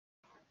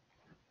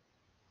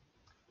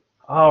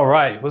All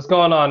right, what's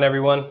going on,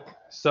 everyone?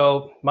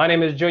 So my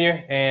name is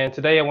Junior, and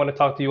today I want to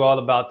talk to you all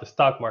about the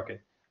stock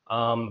market.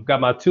 I've got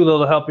my two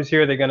little helpers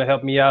here. They're going to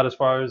help me out as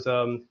far as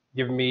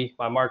giving me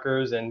my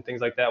markers and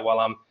things like that while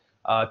I'm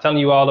telling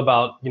you all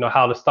about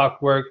how the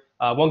stock work.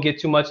 I won't get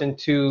too much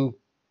into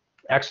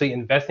actually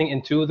investing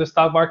into the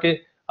stock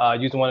market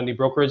using one of the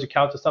brokerage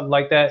accounts or something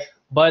like that,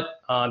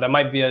 but that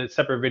might be a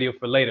separate video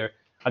for later.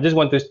 I just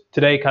want to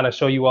today kind of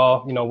show you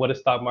all, what a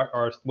stock market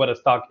or what a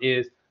stock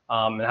is,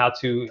 and how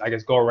to, I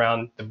guess, go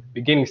around the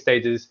beginning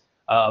stages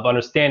of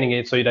understanding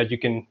it so that you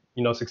can,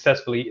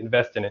 successfully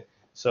invest in it.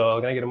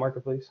 So can I get a marker,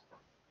 please?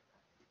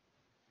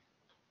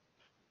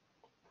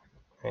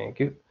 Thank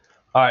you.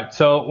 All right.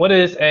 So what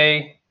is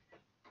a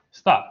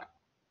stock?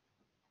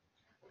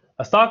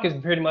 A stock is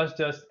pretty much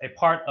just a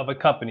part of a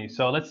company.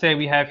 So let's say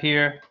we have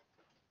here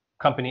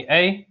company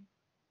A.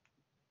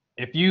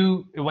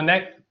 When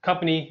that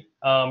company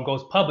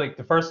goes public,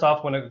 the first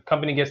off, when a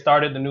company gets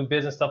started, the new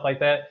business, stuff like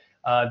that,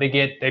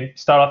 they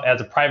start off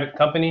as a private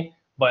company,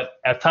 but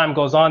as time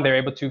goes on, they're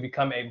able to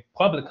become a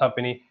public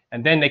company,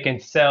 and then they can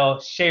sell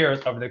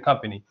shares of their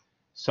company.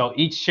 So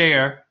each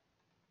share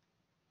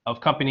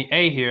of company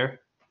A here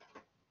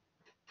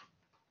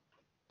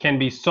can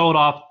be sold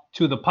off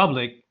to the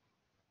public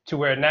to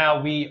where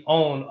now we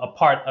own a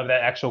part of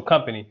that actual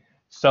company.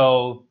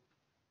 So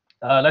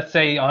let's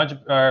say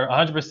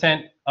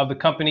 100% of the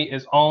company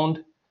is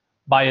owned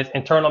by its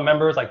internal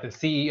members, like the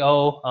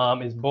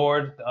CEO, his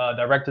board,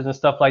 directors, and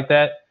stuff like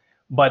that.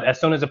 But as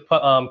soon as a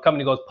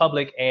company goes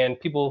public and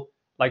people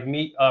like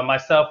me,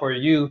 myself, or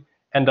you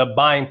end up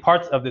buying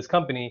parts of this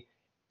company,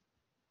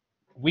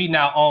 we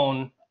now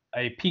own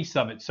a piece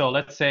of it. So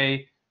let's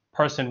say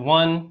person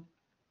one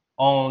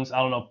owns, I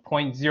don't know,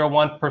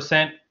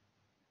 0.01%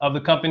 of the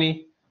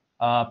company.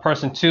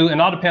 Person two, and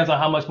all depends on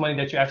how much money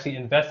that you actually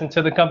invest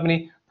into the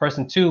company.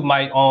 Person two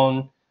might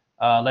own,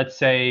 let's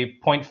say,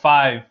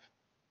 0.5%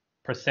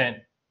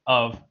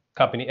 of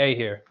company A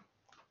here.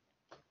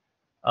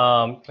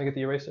 Can I get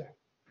the eraser?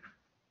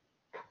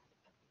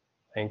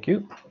 Thank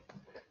you.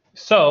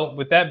 So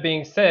with that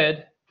being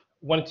said,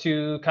 I wanted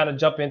to kind of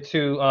jump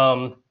into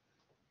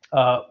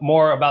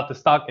more about the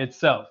stock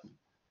itself.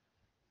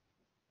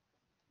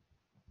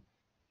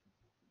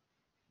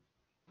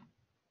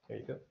 There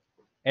you go.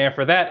 And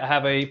for that, I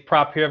have a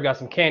prop here. I've got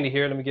some candy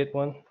here. Let me get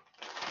one.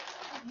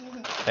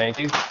 Thank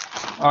you.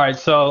 All right,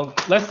 so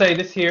let's say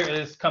this here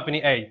is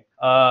company A,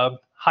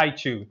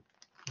 Haichu.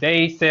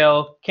 They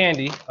sell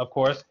candy, of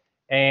course,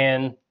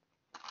 and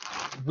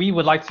we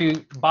would like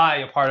to buy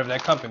a part of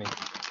that company.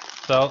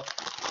 So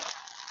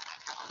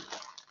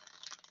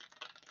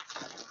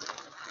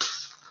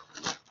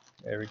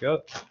there we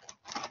go.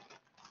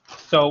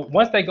 So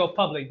once they go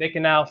public, they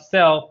can now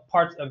sell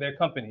parts of their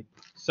company.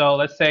 So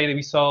let's say that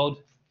we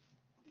sold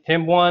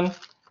him one,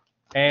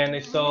 and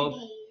they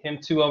sold him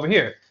two over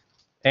here.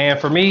 And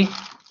for me,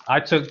 I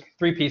took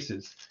 3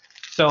 pieces.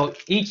 So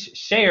each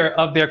share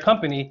of their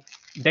company,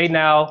 they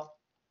now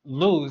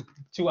lose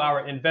to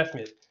our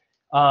investment.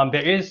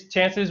 There is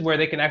chances where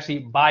they can actually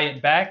buy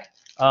it back.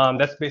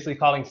 That's basically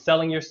calling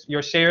selling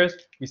your shares.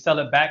 We sell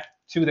it back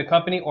to the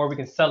company, or we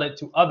can sell it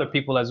to other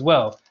people as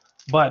well.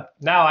 But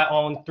now I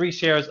own 3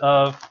 shares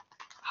of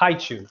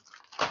Haichu.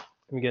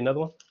 Let me get another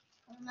one.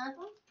 Another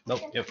one?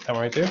 Nope. Yep, that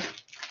one right there.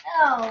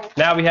 Oh.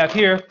 Now we have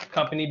here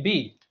company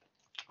B,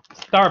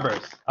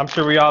 Starburst. I'm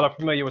sure we all are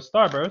familiar with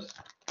Starburst.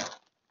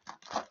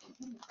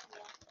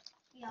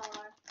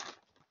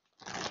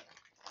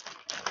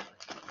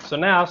 So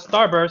now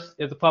Starburst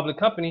is a public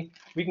company.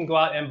 We can go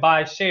out and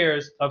buy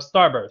shares of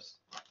Starburst.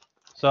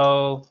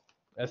 So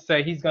let's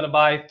say he's going to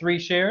buy 3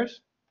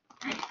 shares.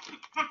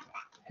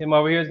 Him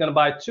over here is going to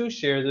buy 2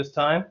 shares this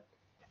time.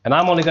 And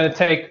I'm only going to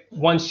take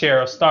 1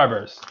 share of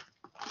Starburst.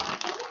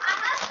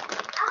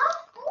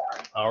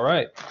 All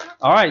right.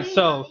 All right.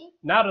 So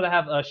now that I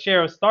have a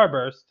share of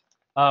Starburst,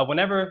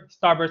 whenever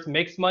Starburst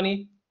makes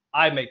money,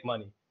 I make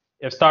money.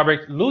 If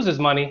Starburst loses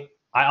money,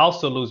 I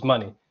also lose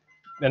money.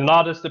 And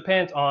all this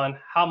depends on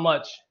how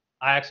much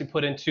I actually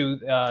put into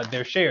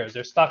their shares,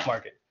 their stock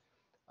market.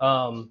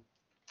 And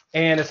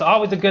it's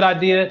always a good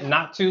idea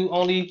not to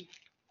only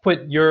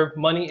put your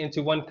money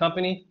into one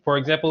company. For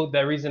example,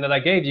 the reason that I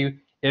gave you,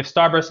 if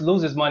Starburst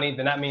loses money,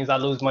 then that means I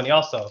lose money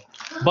also.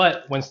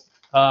 But when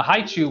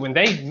Haichu, when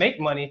they make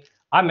money,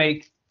 I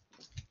make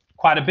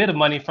quite a bit of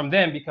money from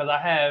them because I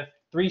have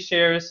 3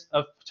 shares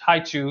of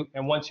Haichu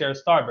and 1 share of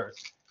Starburst.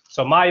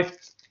 So my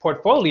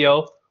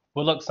portfolio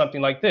will look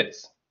something like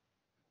this.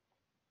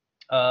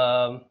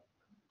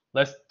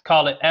 Let's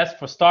call it S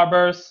for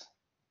Starburst,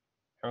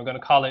 and we're going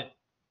to call it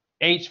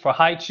H for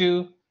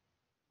Haichu.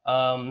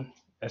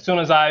 As soon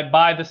as I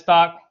buy the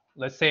stock,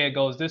 let's say it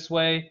goes this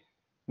way,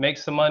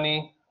 makes some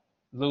money,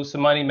 lose some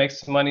money,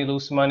 makes some money,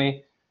 lose some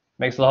money,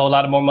 makes a whole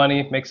lot of more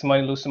money, makes some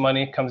money, lose some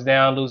money, comes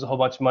down, lose a whole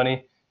bunch of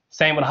money.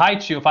 Same with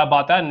Haichu. If I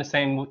bought that on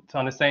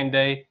the same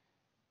day,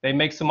 they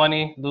make some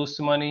money, lose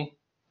some money,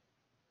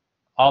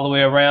 all the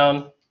way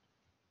around.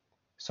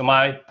 So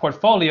my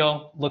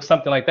portfolio looks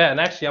something like that. And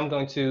actually, I'm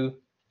going to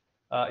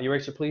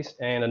eraser, please,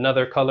 and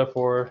another color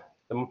for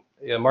the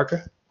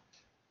marker.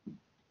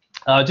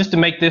 Just to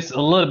make this a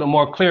little bit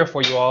more clear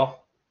for you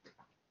all,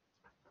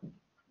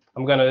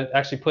 I'm going to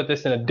actually put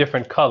this in a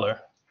different color.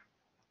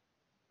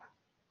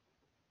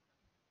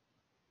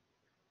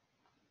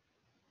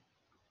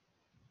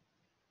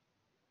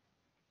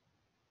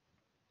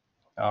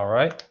 All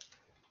right.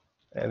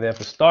 And then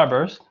for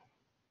Starburst,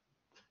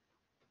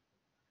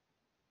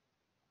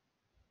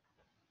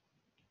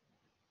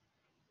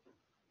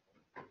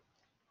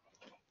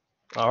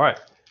 all right.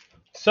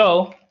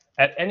 So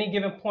at any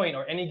given point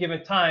or any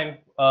given time,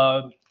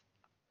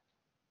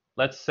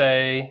 let's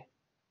say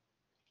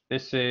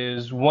this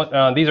is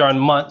one, these are in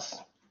months.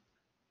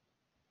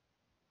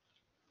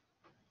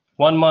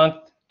 1 month,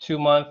 2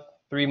 month,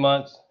 3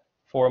 months,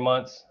 4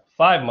 months,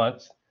 5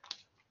 months.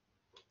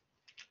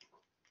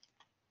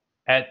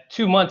 At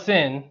 2 months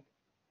in,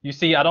 you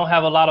see I don't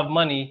have a lot of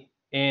money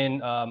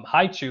in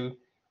Haichu,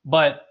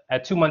 but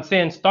at 2 months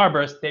in,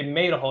 Starburst, they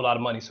made a whole lot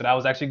of money. So that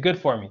was actually good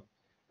for me.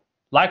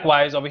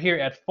 Likewise, over here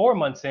at 4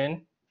 months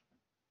in,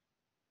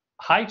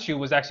 Haichu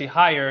was actually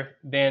higher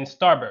than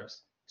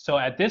Starburst. So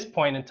at this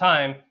point in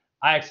time,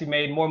 I actually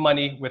made more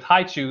money with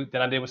Haichu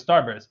than I did with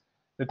Starburst.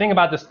 The thing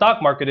about the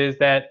stock market is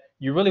that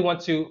you really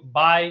want to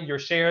buy your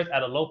shares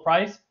at a low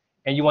price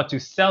and you want to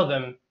sell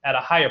them at a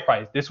higher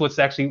price. This is what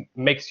actually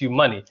makes you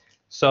money.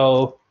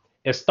 So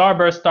if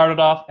Starburst started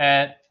off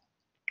at,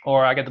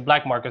 or I get the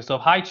black market, so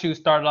if Haichu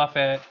started off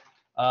at,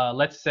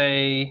 let's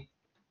say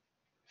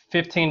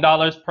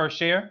 $15 per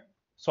share,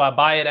 so I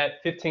buy it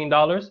at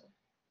 $15.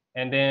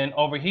 And then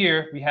over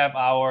here, we have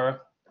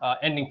our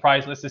ending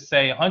price, let's just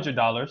say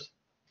 $100.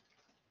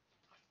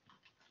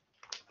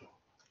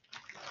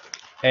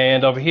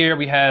 And over here,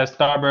 we have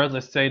Starburst.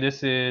 Let's say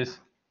this is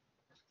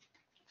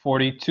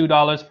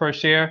 $42 per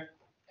share.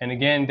 And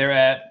again, they're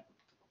at,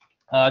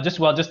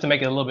 just to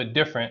make it a little bit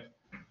different,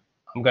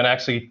 I'm going to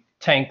actually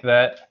tank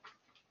that.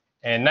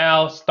 And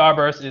now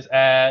Starburst is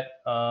at,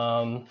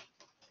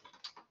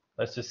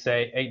 let's just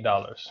say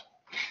 $8.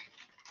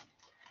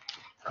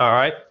 All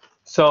right.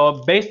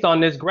 So based on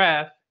this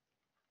graph,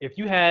 if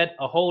you had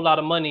a whole lot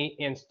of money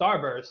in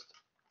Starburst,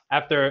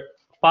 after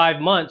 5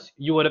 months,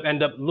 you would have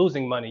ended up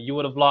losing money. You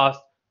would have lost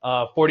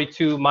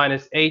 42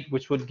 minus 8,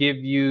 which would give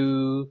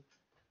you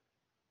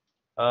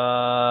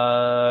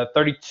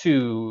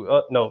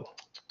 32, no,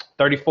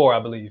 34, I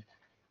believe.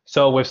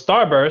 So with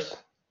Starburst,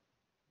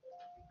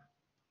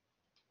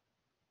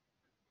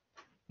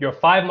 your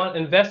 5-month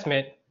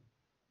investment,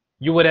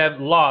 you would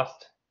have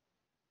lost.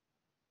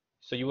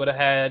 So you would have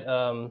had,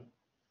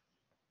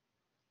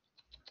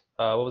 what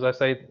was I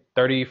say,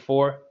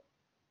 34?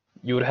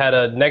 You would have had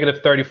a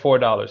negative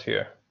 $34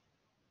 here.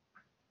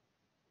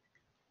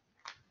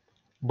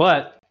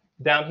 But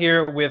down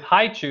here with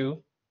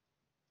Haichu,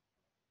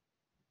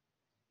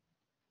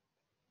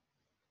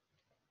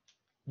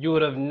 you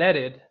would have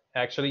netted,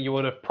 actually, you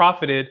would have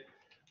profited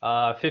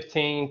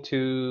 15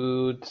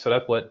 to, so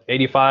that's what,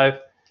 85.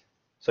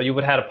 So you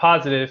would have had a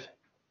positive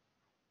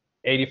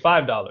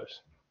 $85.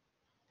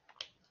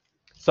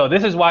 So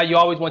this is why you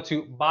always want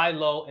to buy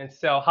low and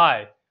sell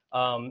high.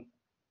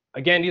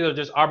 Again, these are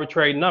just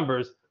arbitrary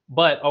numbers,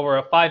 but over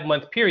a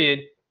 5-month period,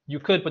 you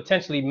could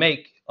potentially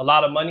make a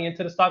lot of money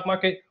into the stock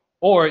market,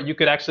 or you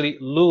could actually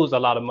lose a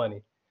lot of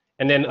money.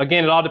 And then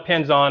again, it all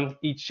depends on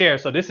each share.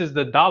 So this is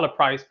the dollar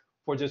price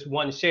for just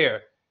one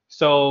share.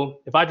 So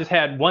if I just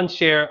had one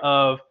share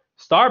of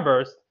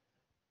Starburst,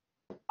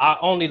 I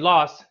only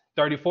lost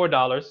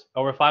 $34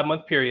 over a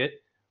 5-month period.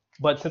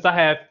 But since I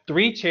have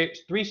three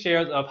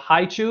shares of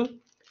Haichu,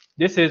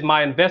 this is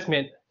my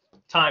investment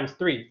times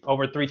 3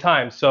 over 3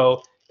 times.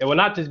 So it will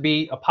not just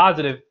be a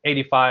positive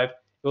 85. It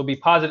will be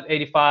positive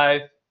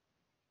 85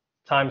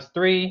 times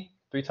 3.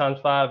 3 times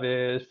 5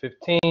 is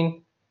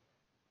 15.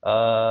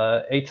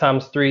 8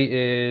 times 3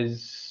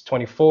 is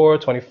 24,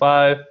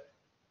 25.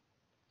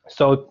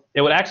 So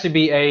it would actually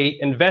be a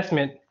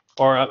investment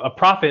or a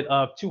profit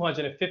of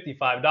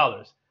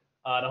 $255.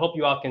 I hope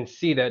you all can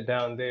see that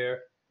down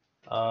there.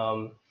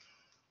 Angle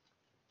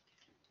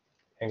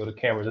the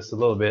camera just a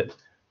little bit.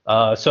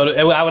 So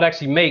I would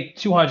actually make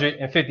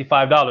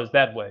 $255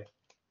 that way.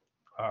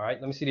 All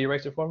right, let me see the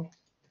eraser for me.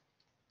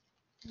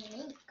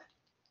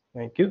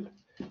 Thank you.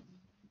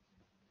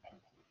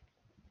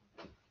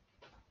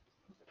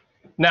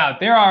 Now,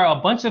 there are a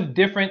bunch of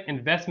different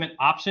investment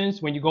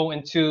options when you go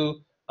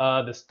into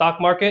the stock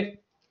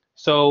market.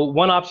 So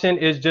one option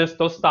is just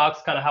those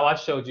stocks, kind of how I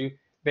showed you.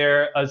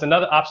 There is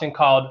another option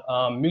called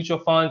mutual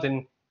funds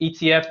and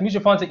ETFs.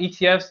 Mutual funds and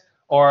ETFs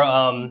or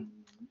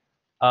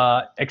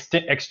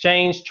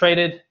exchange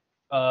traded,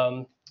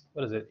 what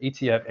is it?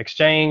 ETF,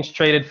 exchange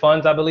traded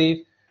funds, I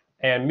believe,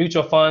 and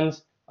mutual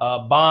funds,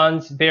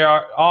 bonds. They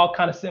are all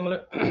kind of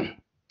similar.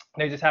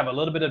 They just have a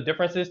little bit of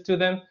differences to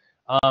them.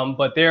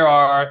 But there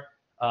are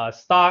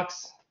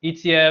stocks,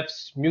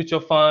 ETFs, mutual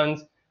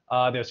funds.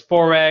 There's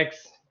Forex.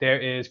 There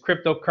is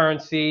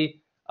cryptocurrency.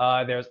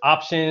 There's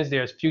options.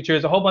 There's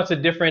futures. A whole bunch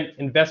of different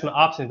investment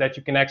options that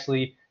you can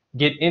actually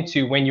get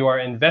into when you are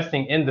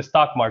investing in the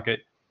stock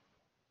market.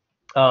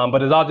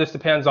 But it all just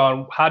depends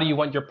on how do you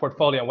want your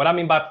portfolio. What I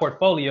mean by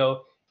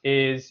portfolio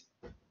is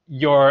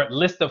your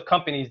list of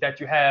companies that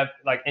you have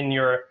like in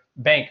your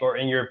bank or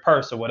in your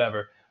purse or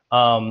whatever.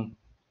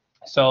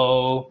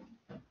 So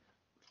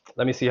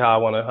let me see how I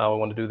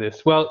want to do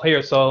this. Well,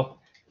 here, so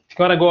I'm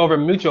gonna go over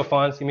mutual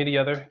funds. Give me the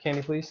other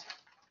candy, please.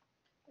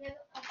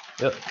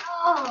 Yep.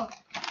 Oh,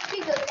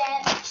 you go,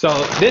 Dad. So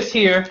this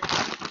here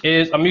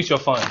is a mutual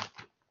fund.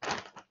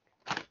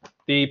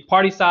 The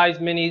party-sized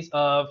minis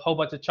of a whole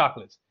bunch of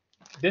chocolates.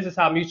 This is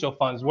how mutual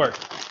funds work.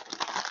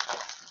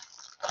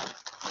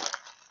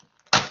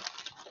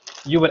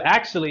 You would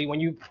actually, when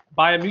you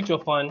buy a mutual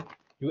fund,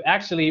 you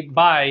actually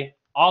buy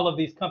all of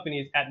these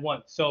companies at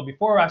once. So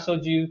before I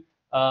showed you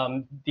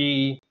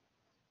the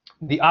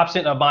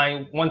option of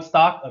buying one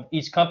stock of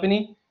each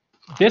company,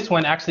 this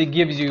one actually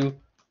gives you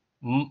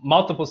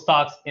multiple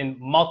stocks in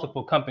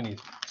multiple companies.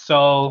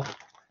 So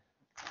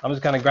I'm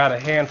just gonna grab a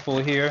handful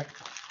here.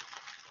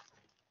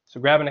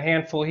 So grabbing a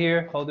handful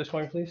here, hold this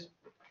for me, please.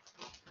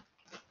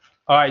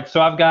 All right,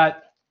 so I've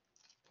got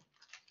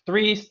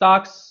 3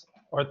 stocks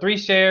or 3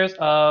 shares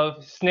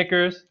of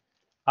Snickers.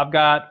 I've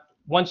got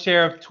 1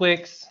 share of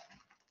Twix,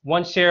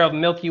 1 share of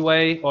Milky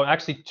Way, or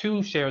actually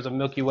 2 shares of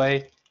Milky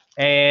Way,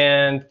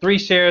 and 3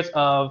 shares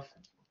of,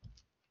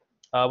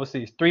 what's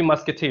these? 3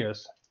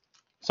 Musketeers.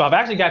 So I've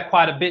actually got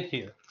quite a bit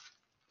here.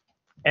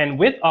 And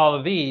with all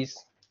of these,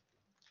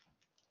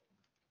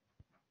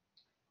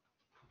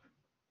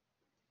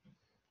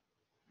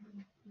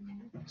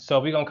 so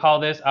we're gonna call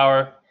this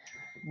our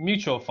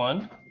mutual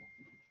fund.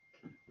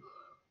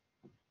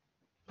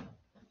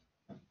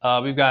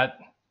 We've got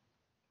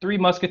 3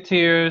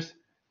 Musketeers,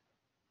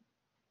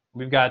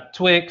 we've got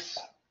Twix,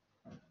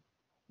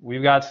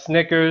 we've got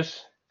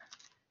Snickers,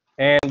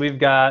 and we've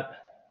got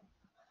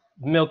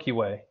Milky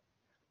Way.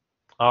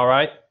 All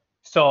right.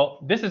 So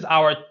this is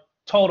our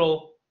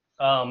total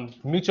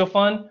mutual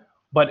fund,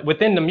 but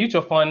within the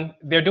mutual fund,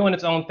 they're doing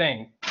its own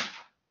thing.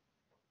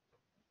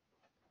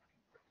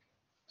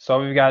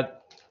 So we've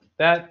got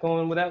that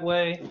going that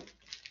way.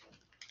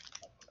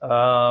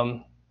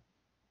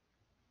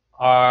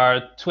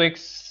 Our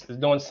Twix is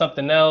doing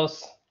something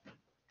else.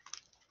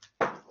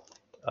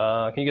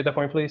 Can you get that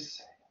for me,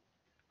 please?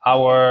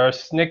 Our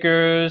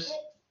Snickers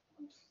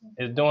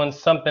is doing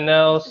something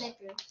else.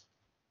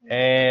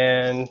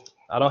 And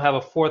I don't have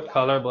a 4th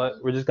color,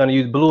 but we're just going to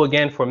use blue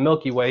again for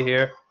Milky Way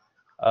here.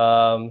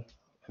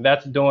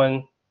 That's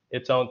doing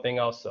its own thing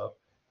also.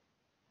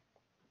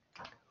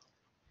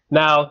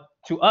 Now,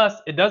 to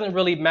us, it doesn't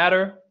really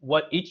matter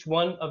what each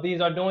one of these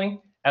are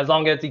doing, as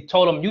long as the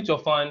total mutual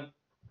fund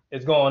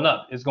is going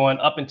up. It's going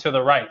up and to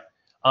the right.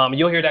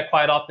 You'll hear that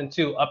quite often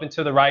too, up and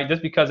to the right,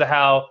 just because of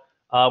how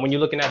when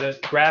you're looking at a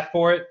graph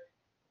for it,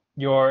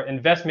 your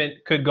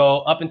investment could go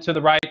up and to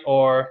the right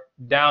or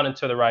down and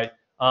to the right.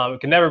 It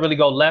can never really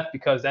go left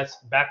because that's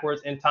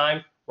backwards in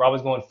time. We're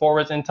always going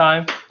forwards in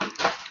time.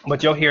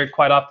 But you'll hear it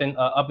quite often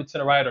up and to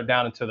the right or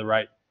down and to the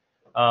right.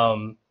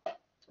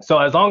 So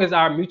as long as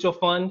our mutual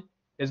fund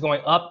is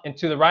going up and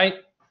to the right,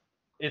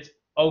 it's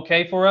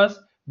okay for us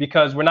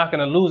because we're not going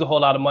to lose a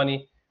whole lot of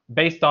money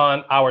based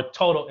on our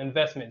total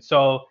investment.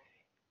 So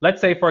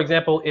let's say, for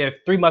example, if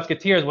 3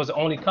 Musketeers was the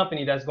only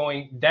company that's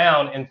going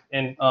down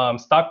in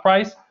stock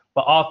price,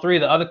 but all 3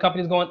 of the other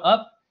companies going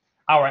up,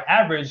 our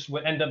average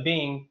would end up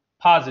being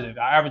positive.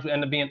 Our average would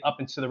end up being up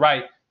and to the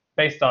right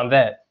based on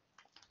that.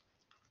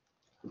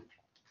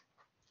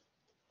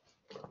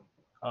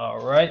 All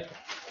right,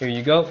 here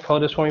you go.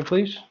 Hold this for me,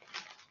 please.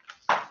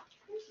 A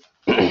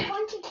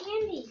bunch of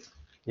candy.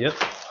 Yep,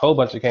 whole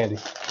bunch of candy.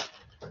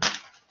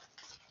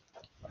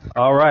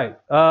 All right.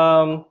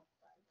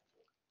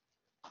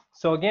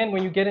 So again,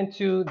 when you get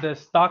into the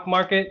stock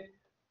market,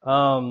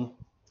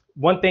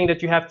 one thing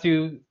that you have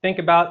to think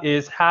about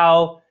is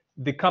how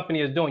the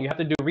company is doing. You have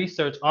to do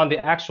research on the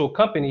actual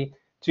company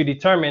to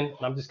determine.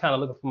 I'm just kind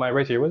of looking for my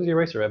eraser here. Where's the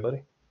eraser at,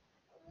 buddy?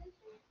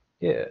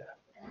 Yeah.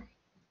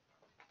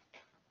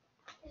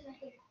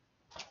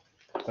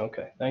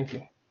 Okay, thank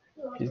you.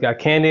 He's got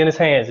candy in his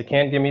hands. He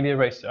can't give me the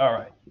eraser. All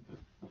right.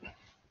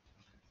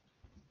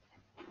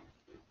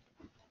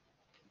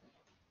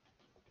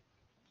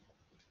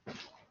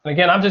 And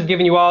again, I'm just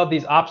giving you all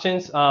these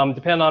options.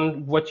 Depending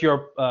on what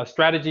your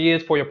strategy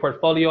is for your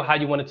portfolio, how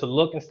you want it to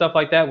look and stuff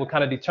like that will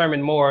kind of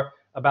determine more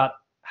about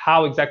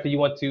how exactly you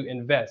want to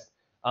invest.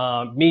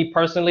 Me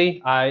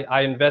personally,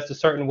 I invest a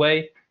certain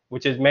way,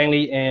 which is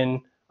mainly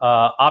in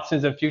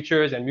options and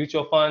futures and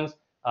mutual funds,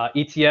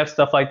 ETFs,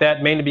 stuff like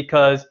that, mainly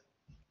because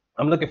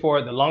I'm looking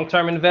for the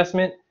long-term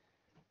investment,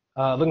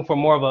 looking for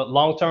more of a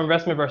long-term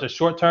investment versus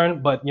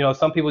short-term. But you know,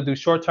 some people do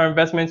short-term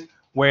investments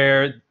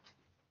where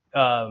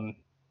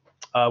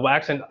well,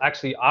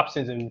 actually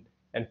options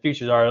and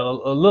futures are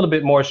a little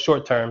bit more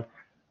short-term,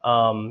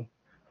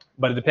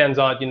 but it depends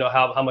on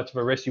how much of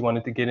a risk you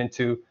wanted to get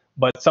into.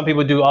 But some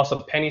people do also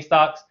penny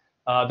stocks.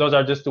 Those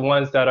are just the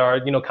ones that are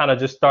kind of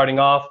just starting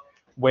off,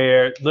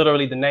 where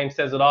literally the name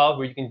says it all,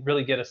 where you can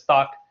really get a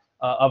stock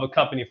of a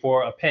company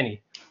for a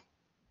penny.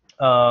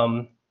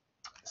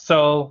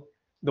 So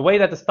the way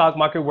that the stock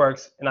market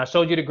works, and I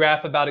showed you the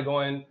graph about it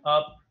going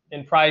up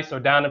in price or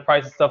down in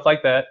price and stuff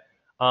like that.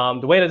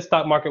 The way that the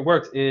stock market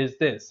works is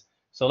this.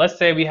 So let's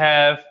say we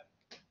have,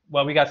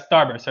 well, we got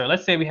Starburst here.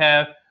 Let's say we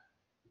have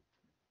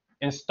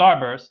in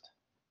Starburst,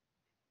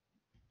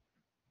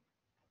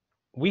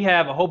 we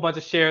have a whole bunch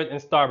of shares in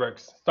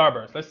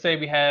Starburst. Let's say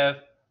we have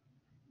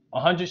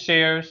 100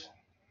 shares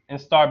in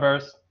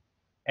Starburst,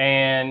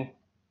 and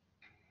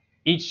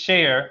each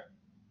share,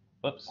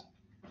 whoops,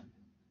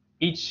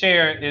 each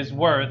share is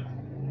worth,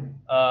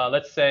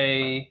 let's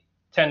say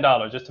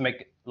 $10, just to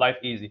make life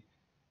easy.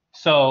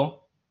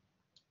 So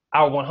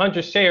our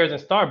 100 shares in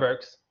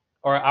Starbucks,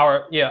 or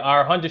our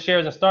 100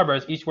 shares in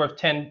Starbucks, each worth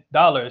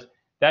 $10.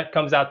 That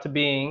comes out to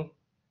being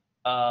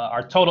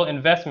our total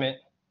investment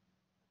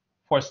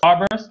for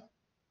Starburst,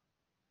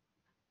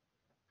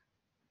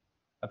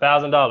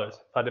 $1,000. If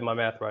I did my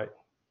math right.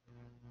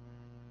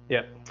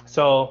 Yeah.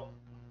 So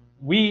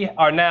we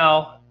are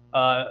now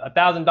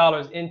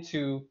 $1,000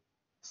 into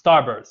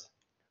Starburst.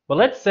 But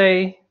let's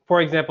say,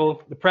 for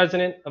example, the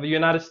President of the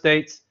United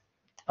States,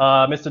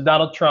 Mr.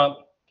 Donald Trump,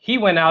 he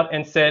went out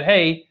and said,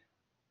 hey,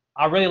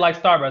 I really like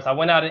Starburst. I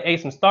went out and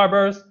ate some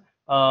Starburst.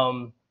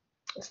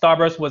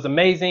 Starburst was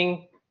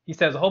amazing. He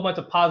says a whole bunch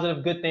of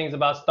positive, good things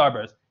about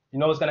Starburst. You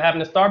know what's going to happen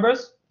to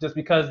Starburst? Just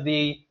because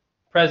the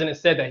president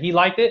said that he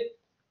liked it,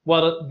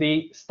 well,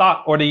 the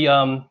stock or the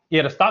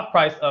stock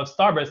price of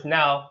Starburst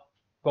now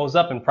goes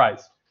up in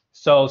price.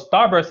 So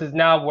Starburst is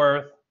now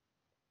worth.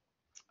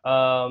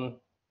 So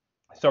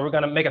we're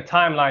going to make a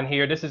timeline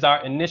here. This is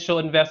our initial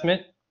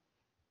investment.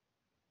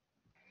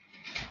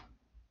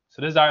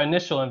 So this is our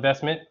initial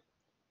investment.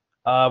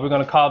 We're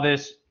going to call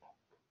this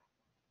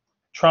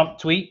Trump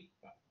tweet.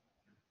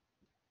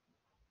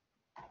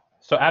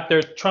 So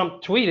after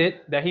Trump tweeted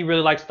that he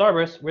really liked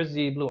Starburst, where's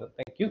the blue one?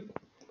 Thank you.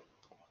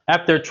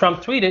 After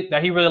Trump tweeted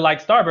that he really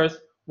liked Starburst,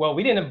 well,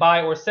 we didn't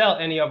buy or sell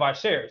any of our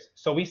shares.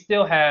 So we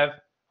still have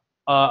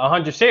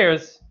 100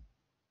 shares.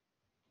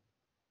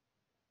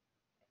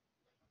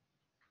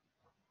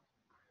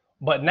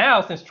 But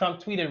now, since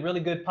Trump tweeted really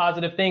good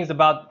positive things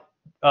about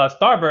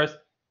Starburst,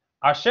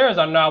 our shares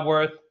are now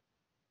worth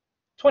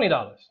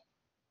 $20.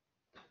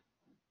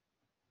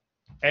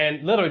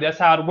 And literally, that's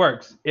how it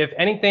works. If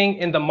anything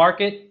in the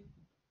market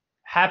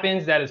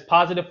happens that is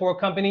positive for a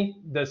company,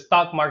 the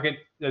stock market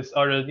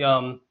or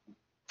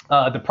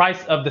the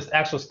price of this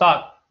actual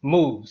stock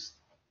moves.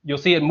 You'll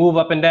see it move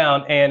up and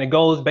down, and it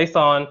goes based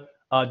on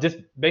just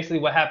basically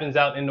what happens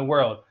out in the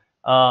world.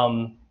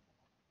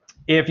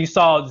 If you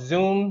saw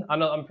Zoom,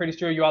 I'm pretty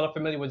sure you all are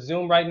familiar with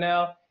Zoom right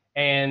now,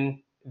 and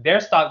their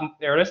stock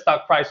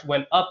price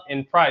went up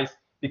in price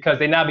because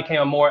they now became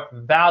a more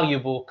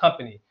valuable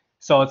company.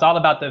 So it's all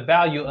about the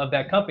value of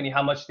that company,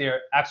 how much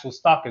their actual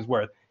stock is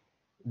worth.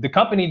 The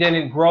company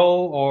didn't grow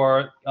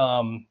or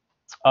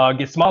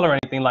get smaller or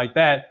anything like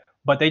that,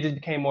 but they just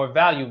became more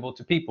valuable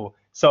to people.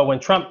 So when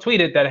Trump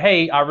tweeted that,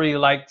 hey, I really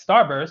like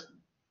Starburst,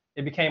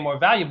 it became more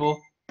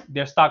valuable,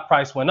 their stock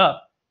price went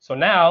up. So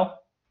now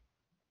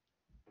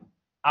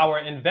our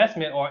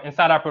investment or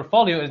inside our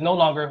portfolio is no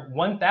longer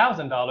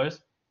 $1,000,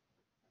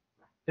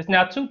 it's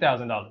now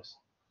 $2,000.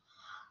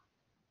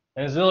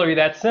 And it's literally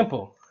that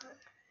simple.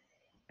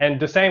 And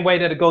the same way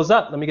that it goes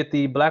up, let me get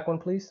the black one,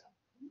 please.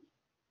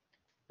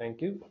 Thank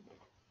you.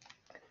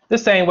 The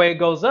same way it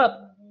goes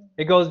up,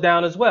 it goes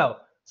down as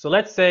well. So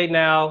let's say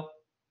now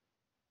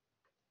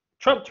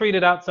Trump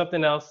tweeted out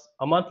something else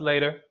a month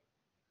later,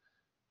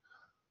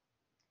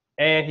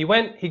 and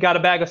he got a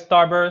bag of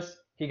Starburst.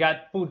 He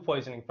got food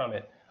poisoning from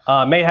it.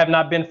 May have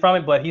not been from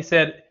it, but he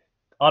said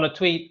on a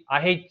tweet,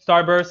 I hate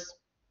Starburst.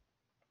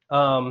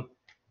 I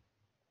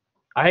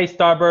hate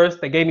Starburst.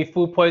 They gave me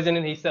food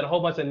poisoning. He said a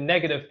whole bunch of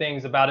negative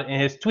things about it in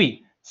his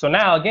tweet. So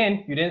now,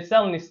 again, you didn't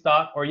sell any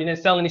stock or you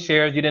didn't sell any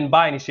shares. You didn't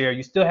buy any shares.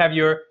 You still have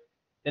your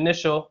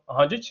initial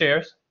 100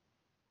 shares.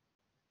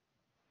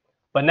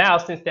 But now,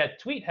 since that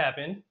tweet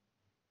happened,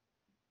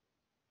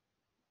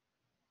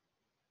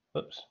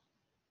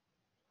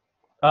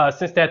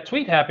 since that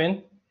tweet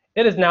happened,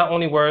 it is now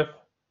only worth,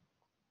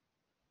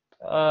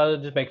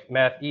 just make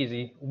math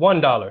easy,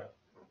 $1.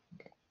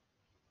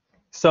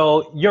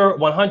 So your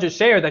 100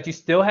 shares that you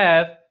still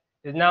have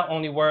is now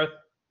only worth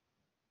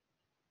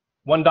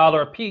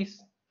 $1 a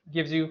piece,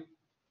 gives you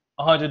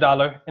a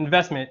 $100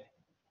 investment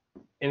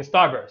in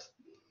Starburst.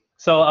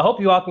 So I hope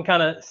you all can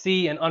kind of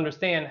see and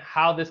understand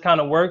how this kind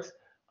of works.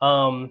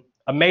 A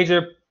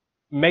major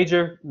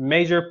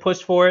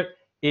push for it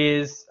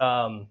is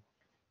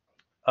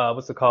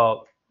what's it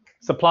called?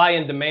 Supply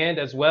and demand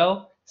as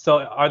well. So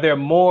are there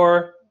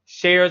more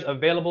shares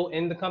available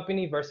in the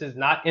company versus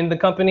not in the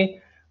company?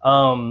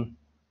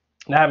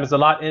 That happens a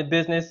lot in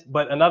business,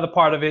 but another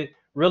part of it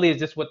really is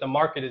just what the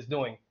market is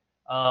doing.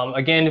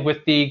 Again,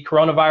 with the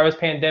coronavirus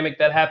pandemic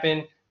that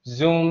happened,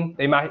 Zoom,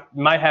 they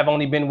might have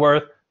only been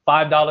worth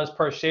 $5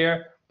 per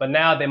share, but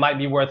now they might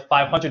be worth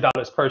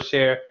 $500 per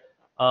share.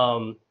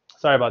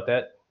 Sorry about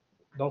that.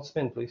 Don't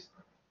spin, please.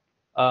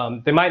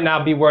 They might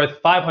now be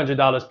worth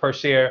 $500 per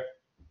share,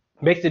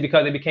 basically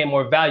because they became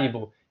more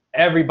valuable.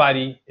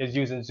 Everybody is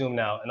using Zoom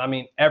now, and I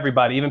mean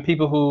everybody, even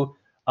people who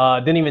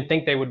didn't even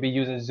think they would be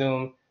using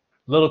Zoom.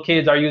 Little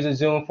kids are using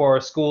Zoom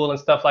for school and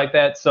stuff like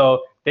that,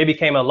 so they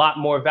became a lot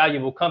more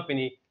valuable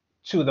company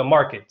to the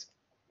market.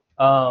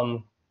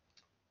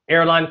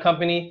 Airline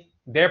company,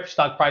 their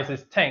stock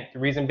prices tanked. The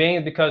reason being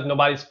is because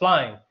nobody's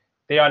flying.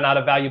 They are not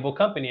a valuable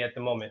company at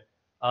the moment.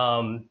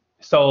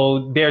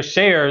 So their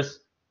shares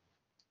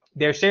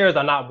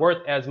are not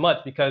worth as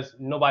much because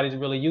nobody's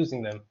really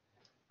using them.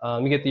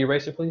 Let me get the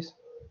eraser, please.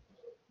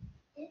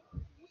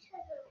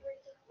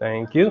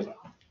 Thank you.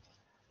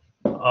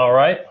 All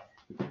right.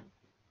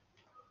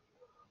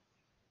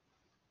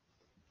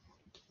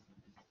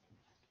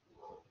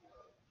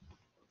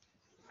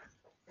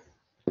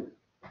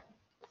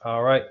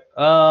 All right.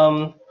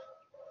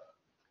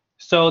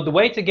 So the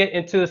way to get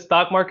into the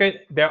stock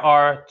market, there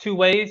are two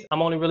ways.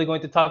 I'm only really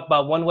going to talk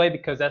about one way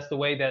because that's the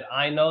way that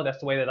I know. That's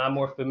the way that I'm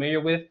more familiar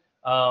with.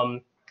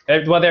 Well,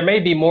 there may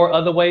be more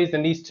other ways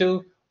than these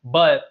two,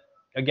 but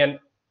again,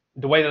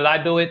 the way that I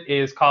do it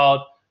is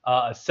called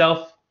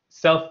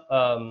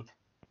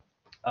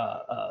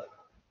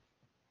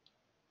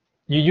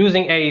you're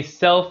using a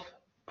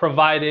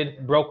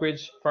self-provided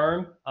brokerage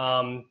firm.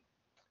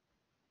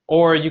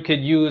 Or you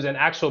could use an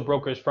actual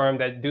brokerage firm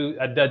that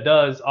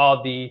does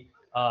all the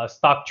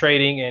stock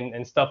trading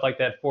and stuff like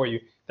that for you.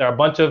 There are a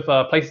bunch of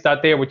places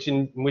out there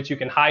in which you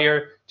can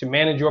hire to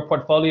manage your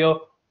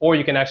portfolio, or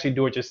you can actually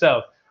do it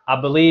yourself. I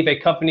believe a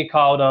company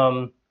called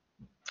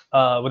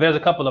well, there's a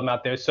couple of them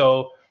out there.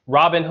 So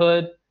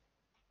Robinhood,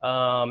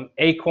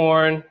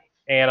 Acorn,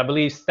 and I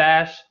believe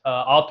Stash.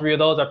 All three of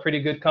those are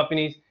pretty good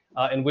companies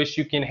in which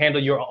you can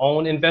handle your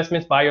own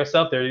investments by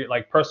yourself. They're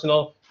like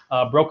personal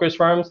brokerage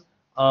firms.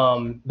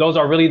 Those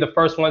are really the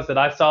first ones that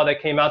I saw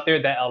that came out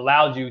there that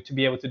allowed you to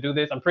be able to do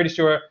this. I'm pretty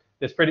sure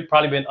there's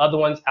probably been other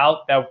ones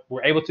out that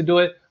were able to do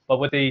it, but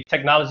with the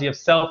technology of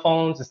cell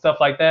phones and stuff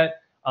like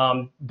that,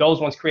 those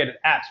ones created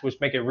apps which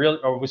made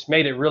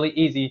it really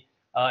easy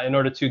in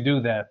order to do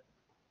that.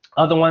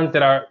 Other ones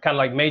that are kind of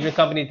like major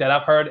companies that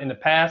I've heard in the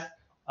past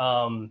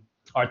are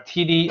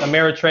TD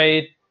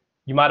Ameritrade.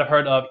 You might have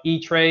heard of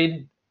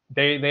E-Trade.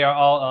 They are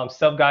all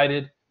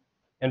self-guided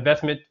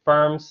investment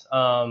firms.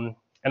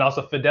 And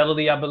also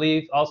Fidelity, I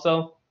believe,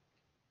 also.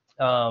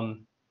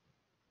 And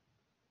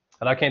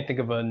I can't think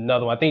of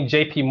another one. I think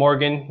JP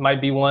Morgan might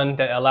be one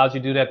that allows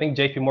you to do that. I think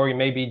JP Morgan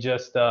may be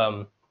just,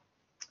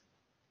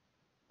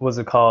 what's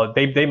it called?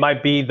 They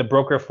might be the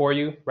broker for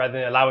you rather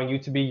than allowing you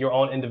to be your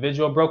own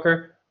individual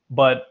broker.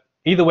 But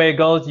either way it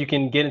goes, you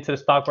can get into the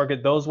stock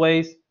market those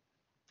ways.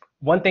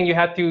 One thing you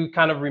have to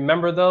kind of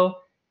remember, though,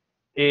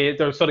 is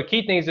so the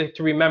key things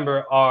to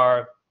remember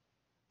are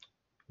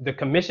the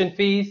commission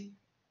fees.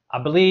 I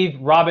believe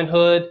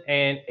Robinhood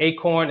and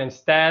Acorn and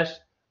Stash,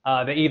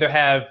 they either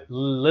have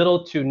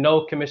little to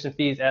no commission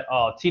fees at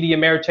all. TD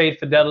Ameritrade,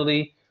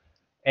 Fidelity,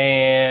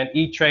 and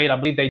E-Trade, I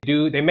believe they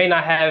do. They may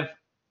not have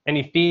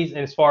any fees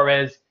as far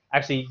as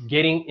actually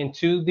getting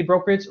into the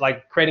brokerage,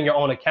 like creating your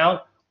own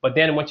account. But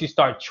then once you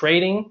start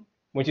trading,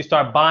 once you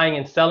start buying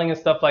and selling and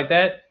stuff like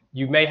that,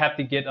 you may have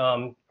to get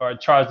or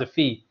charge a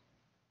fee.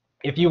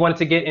 If you wanted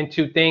to get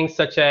into things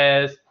such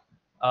as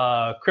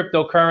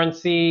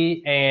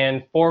cryptocurrency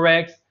and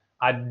Forex,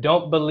 I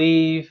don't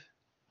believe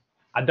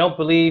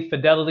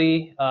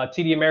Fidelity,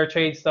 TD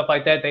Ameritrade, stuff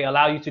like that, they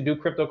allow you to do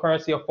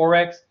cryptocurrency or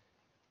Forex.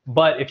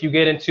 But if you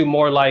get into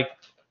more like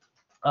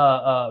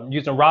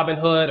using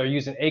Robinhood or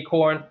using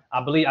Acorn,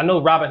 I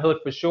know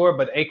Robinhood for sure,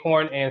 but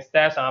Acorn and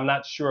Stash, I'm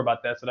not sure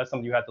about that. So that's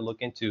something you have to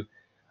look into.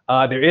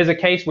 There is a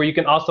case where you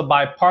can also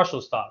buy partial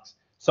stocks.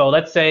 So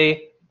let's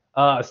say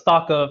a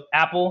stock of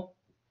Apple.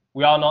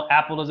 We all know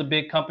Apple is a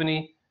big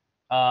company.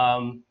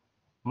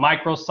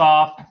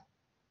 Microsoft.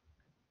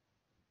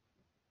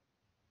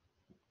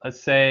 Let's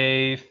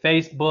say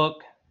Facebook,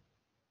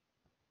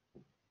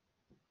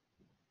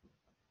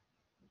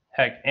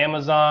 heck,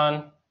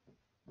 Amazon,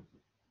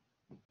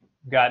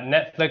 got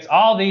Netflix,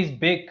 all these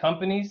big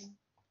companies,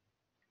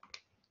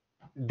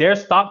 their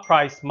stock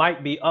price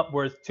might be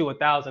upwards to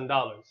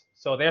 $1,000.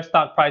 So their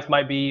stock price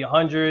might be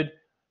 $100,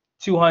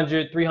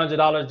 $200,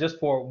 $300 just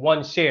for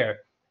one share.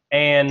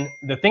 And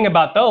the thing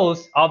about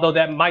those, although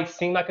that might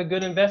seem like a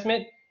good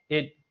investment,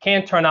 it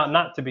can turn out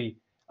not to be.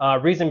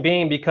 Reason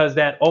being because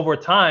that over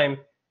time,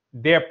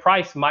 their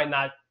price might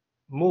not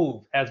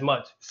move as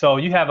much. So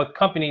you have a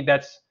company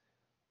that's,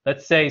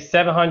 let's say,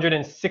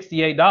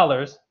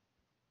 $768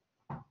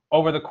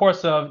 over the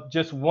course of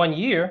just 1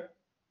 year.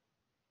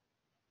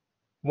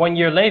 1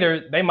 year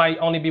later, they might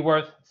only be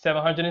worth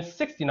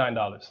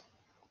 $769.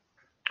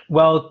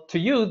 Well, to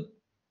you,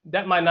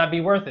 that might not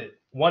be worth it.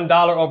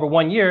 $1 over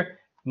 1 year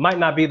might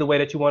not be the way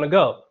that you want to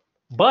go.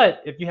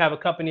 But if you have a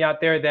company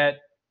out there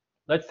that,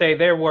 let's say,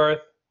 they're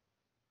worth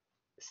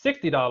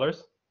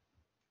 $60,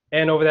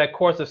 and over that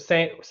course of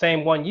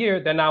same 1 year,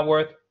 they're now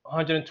worth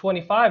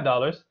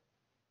 $125.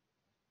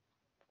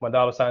 My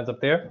dollar sign's up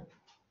there.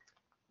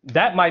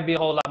 That might be a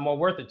whole lot more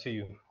worth it to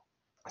you.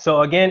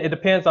 So again, it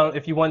depends on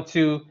if you want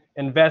to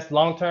invest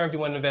long term, if you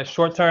want to invest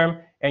short term,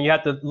 and you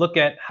have to look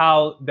at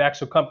how the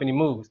actual company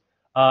moves.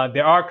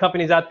 There are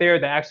companies out there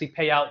that actually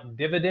pay out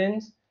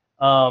dividends.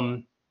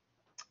 And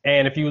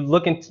if you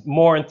look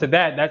more into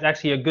that, that's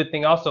actually a good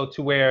thing also,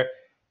 to where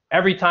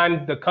every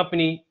time the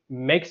company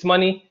makes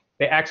money,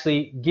 they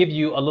actually give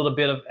you a little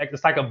bit of,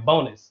 it's like a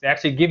bonus. They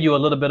actually give you a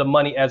little bit of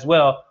money as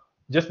well,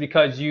 just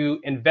because you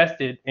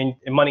invested in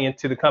money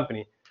into the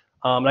company.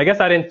 I guess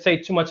I didn't say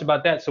too much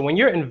about that. So when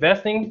you're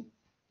investing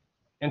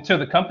into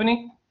the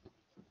company,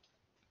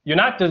 you're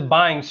not just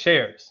buying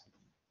shares.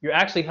 You're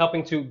actually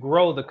helping to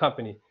grow the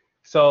company.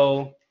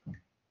 So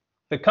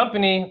the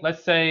company,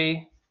 let's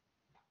say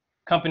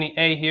company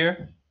A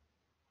here,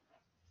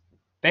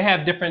 they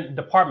have different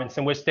departments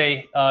in which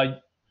they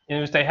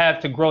have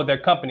to grow their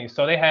company.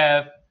 So they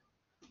have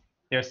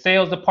their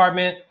sales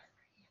department,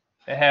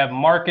 they have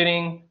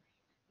marketing,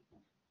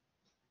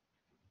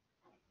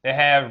 they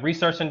have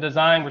research and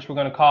design, which we're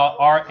going to call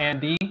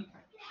R&D.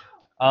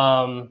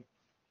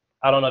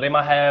 I don't know, they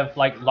might have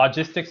like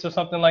logistics or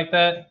something like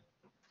that.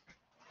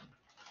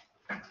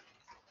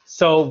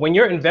 So when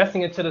you're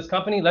investing into this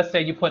company, let's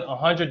say you put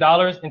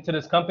 $100 into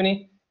this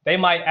company, they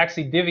might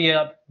actually divvy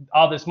up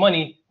all this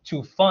money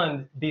to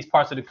fund these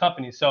parts of the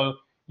company. So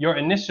your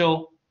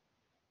initial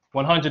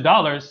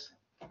 $100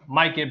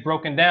 might get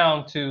broken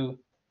down to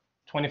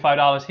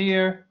 $25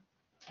 here.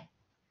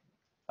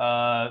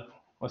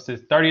 What's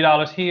this?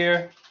 $30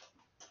 here.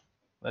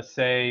 Let's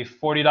say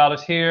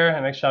 $40 here,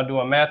 and make sure I'm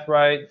doing math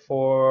right.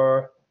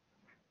 4,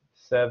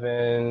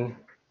 7,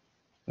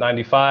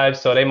 95.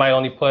 So they might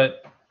only put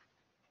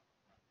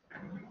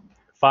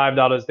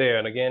 $5 there.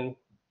 And again,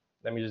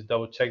 let me just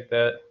double check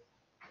that.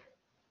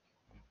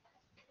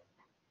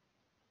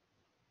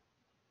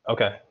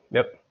 Okay.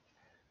 Yep.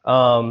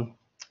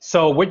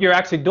 So what you're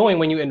actually doing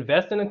when you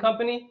invest in a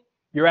company,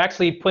 you're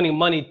actually putting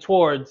money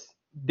towards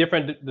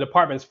different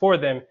departments for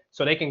them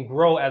so they can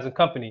grow as a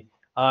company.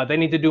 They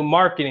need to do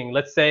marketing.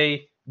 Let's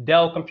say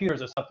Dell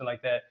Computers or something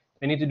like that.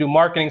 They need to do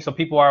marketing so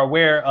people are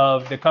aware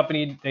of the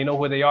company. They know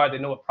who they are. They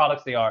know what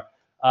products they are.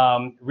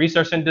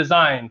 Research and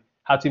design,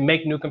 how to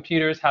make new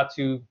computers, how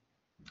to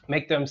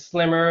make them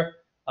slimmer.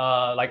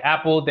 Like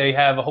Apple, they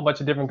have a whole bunch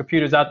of different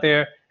computers out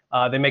there.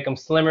 They make them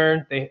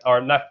slimmer. They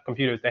are not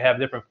computers. They have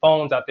different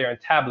phones out there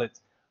and tablets.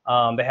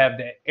 They have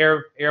the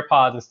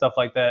AirPods and stuff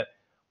like that.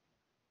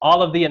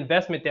 All of the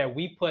investment that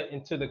we put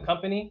into the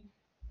company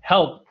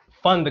help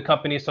fund the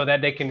company so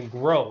that they can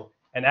grow.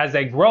 And as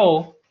they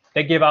grow,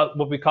 they give out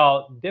what we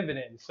call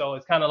dividends. So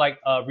it's kind of like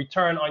a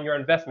return on your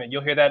investment.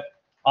 You'll hear that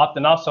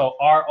often also.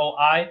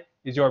 ROI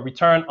is your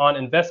return on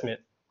investment.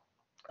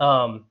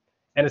 And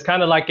it's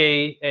kind of like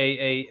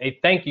a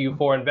thank you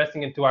for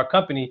investing into our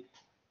company.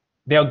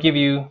 They'll give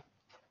you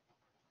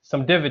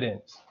some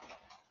dividends.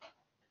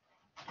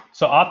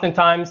 So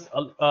oftentimes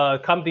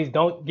companies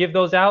don't give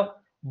those out,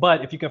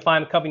 but if you can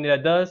find a company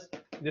that does,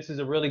 this is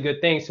a really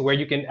good thing. So where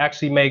you can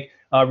actually make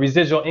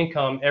residual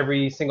income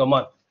every single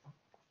month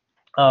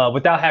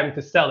without having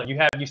to sell it.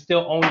 You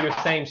still own your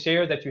same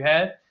share that you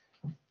had,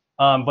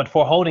 but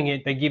for holding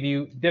it, they give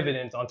you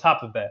dividends on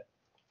top of that.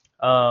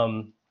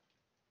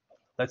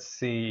 Let's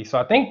see. So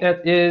I think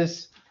that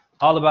is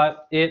all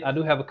about it. I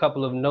do have a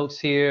couple of notes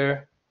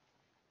here.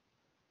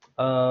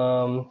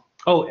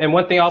 Oh, and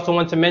one thing I also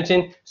want to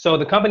mention, so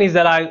the companies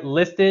that I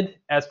listed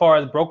as far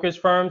as brokerage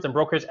firms and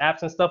brokerage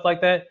apps and stuff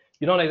like that,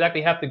 you don't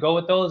exactly have to go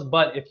with those,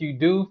 but if you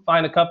do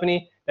find a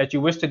company that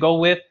you wish to go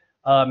with,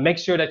 make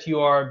sure that you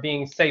are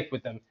being safe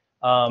with them.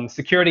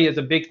 Security is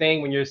a big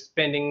thing when you're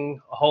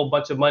spending a whole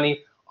bunch of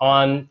money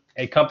on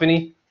a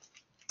company.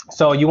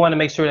 So you want to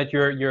make sure that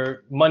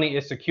your money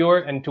is secure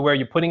and to where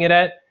you're putting it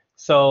at.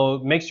 So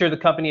make sure the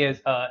company is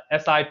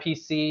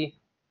SIPC,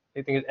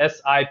 I think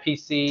it's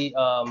SIPC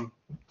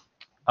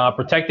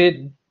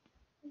protected.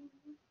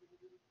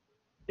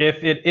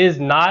 If it is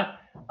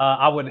not,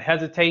 I would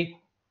hesitate,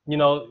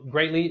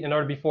 greatly in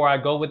order before I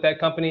go with that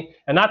company,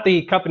 and not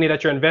the company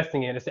that you're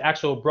investing in. It's the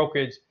actual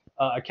brokerage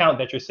account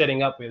that you're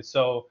setting up with.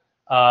 So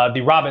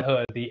the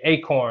Robinhood, the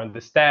Acorn, the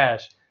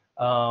Stash,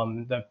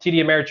 the TD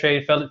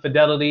Ameritrade,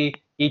 Fidelity,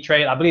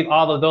 E-Trade. I believe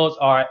all of those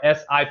are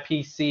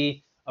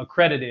SIPC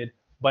accredited,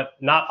 but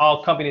not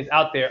all companies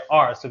out there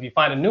are. So if you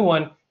find a new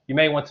one, you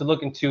may want to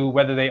look into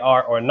whether they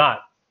are or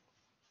not.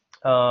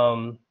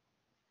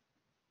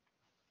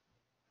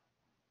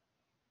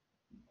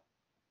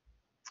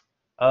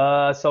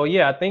 So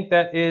yeah, I think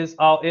that is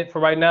all it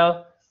for right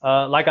now.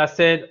 Like I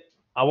said,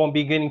 I won't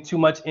be getting too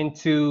much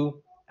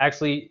into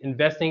actually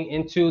investing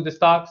into the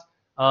stocks.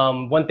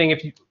 One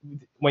thing,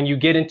 when you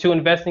get into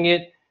investing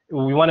it,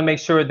 we want to make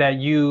sure that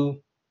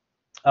you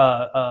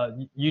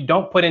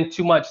don't put in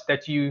too much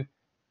that you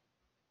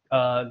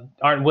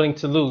aren't willing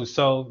to lose.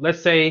 So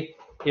let's say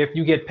if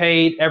you get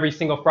paid every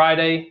single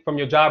Friday from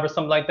your job or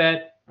something like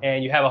that,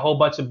 and you have a whole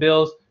bunch of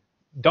bills,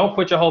 don't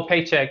put your whole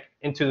paycheck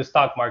into the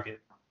stock market.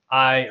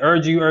 I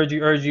urge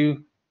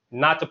you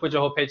not to put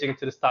your whole paycheck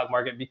into the stock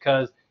market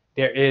because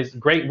there is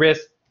great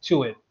risk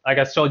to it. Like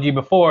I showed you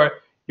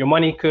before, your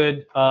money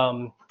could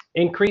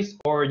increase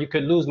or you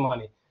could lose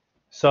money.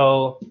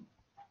 So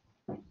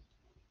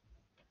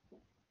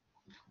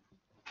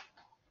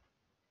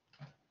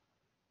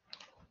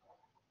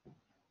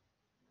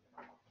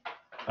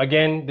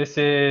again, this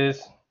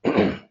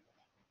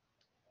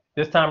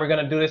time we're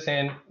going to do this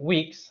in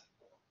weeks.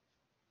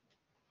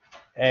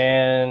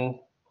 And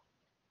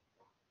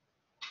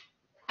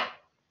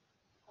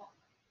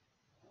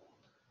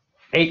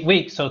 8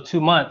 weeks, so 2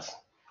 months.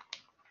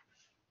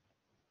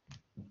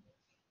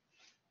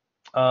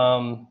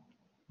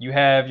 You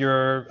have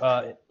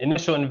your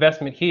initial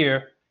investment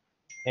here,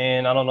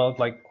 and I don't know,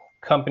 like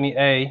company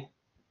A.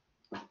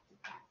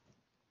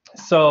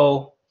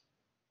 So,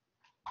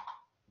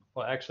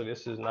 well, actually,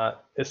 this is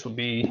not. This would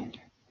be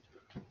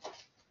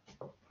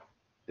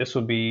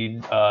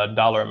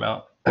dollar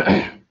amount,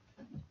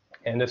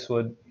 and this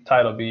would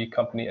title be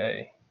company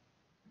A.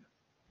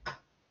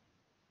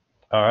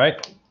 All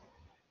right.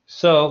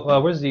 So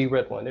where's the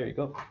red one? There you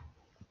go.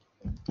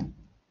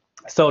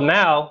 So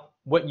now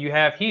what you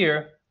have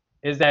here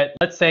is that,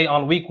 let's say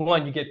on week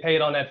 1 you get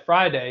paid on that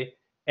Friday,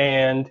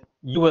 and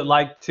you would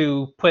like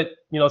to put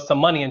some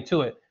money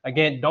into it.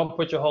 Again, don't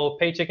put your whole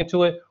paycheck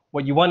into it.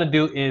 What you want to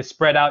do is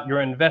spread out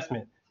your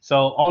investment.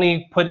 So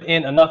only put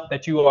in enough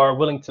that you are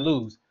willing to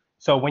lose.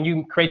 So when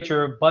you create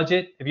your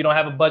budget, if you don't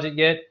have a budget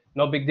yet,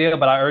 no big deal.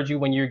 But I urge you,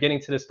 when you're getting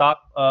to the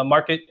stock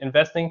market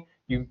investing,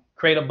 you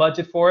create a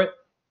budget for it.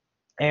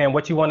 And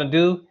what you want to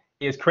do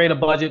is create a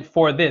budget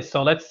for this.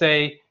 So let's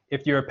say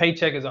if your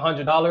paycheck is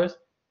 $100,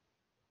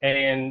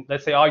 and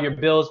let's say all your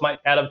bills might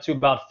add up to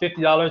about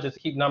 $50, just to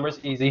keep numbers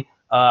easy.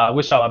 I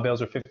wish all my bills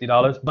were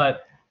 $50,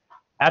 but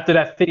after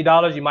that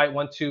 $50, you might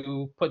want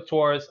to put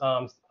towards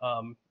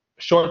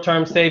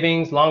short-term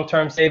savings,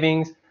 long-term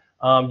savings.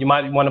 You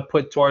might want to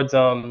put towards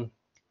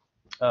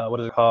what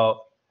is it called?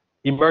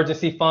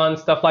 Emergency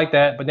funds, stuff like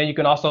that. But then you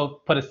can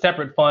also put a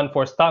separate fund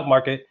for a stock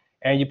market,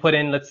 and you put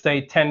in, let's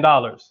say,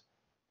 $10.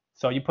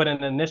 So you put in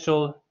an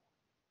initial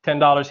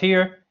 $10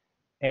 here,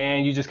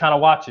 and you just kind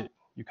of watch it.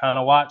 You kind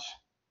of watch,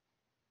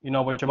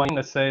 what your money.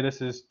 Let's say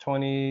this is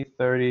 20,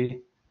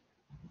 30,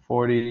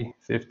 40,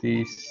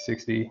 50,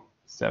 60,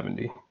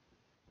 70.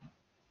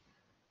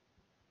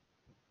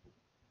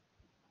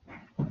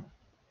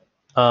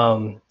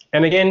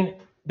 And again,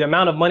 the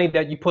amount of money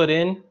that you put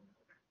in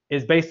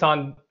is based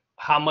on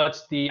how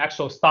much the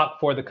actual stock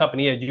for the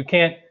company is. You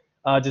can't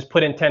just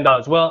put in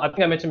 $10. Well, I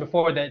think I mentioned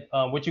before that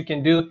what you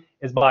can do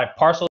is buy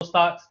partial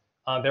stocks.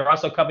 There are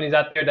also companies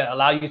out there that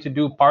allow you to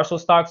do partial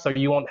stocks, so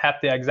you won't have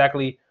to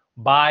exactly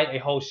buy a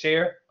whole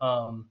share.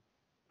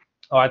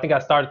 I think I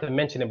started to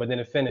mention it, but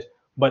didn't finish.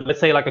 But let's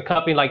say like a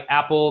company like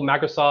Apple,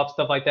 Microsoft,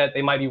 stuff like that,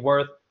 they might be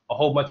worth a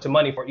whole bunch of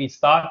money for each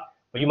stock,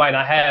 but you might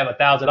not have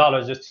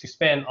 $1,000 just to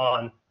spend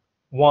on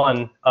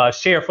one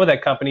share for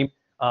that company.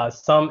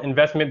 Some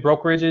investment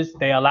brokerages,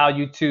 they allow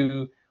you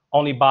to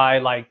only buy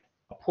like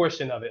a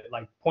portion of it,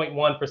 like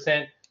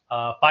 0.1%,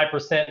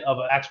 5% of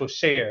an actual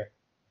share.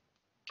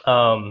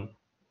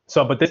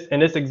 But in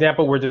this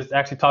example, we're just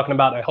actually talking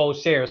about a whole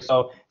share.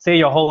 So say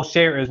your whole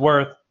share is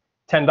worth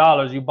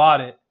 $10, you bought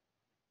it,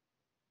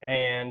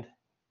 and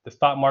the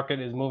stock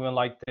market is moving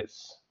like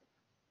this.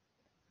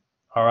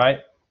 All right.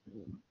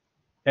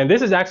 And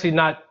this is actually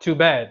not too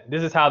bad.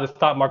 This is how the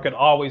stock market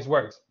always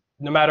works.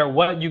 No matter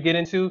what you get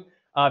into,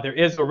 there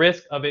is a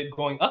risk of it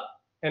going up,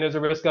 and there's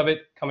a risk of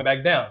it coming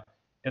back down.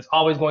 It's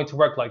always going to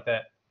work like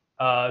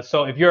that.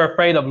 So if you're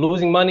afraid of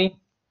losing money,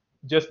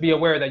 just be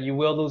aware that you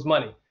will lose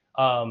money.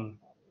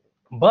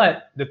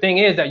 But the thing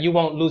is that you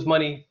won't lose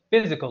money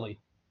physically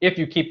if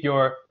you keep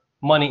your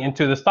money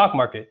into the stock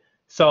market.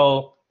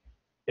 So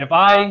if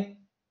I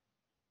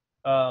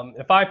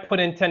put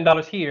in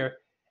 $10 here,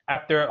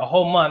 after a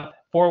whole month,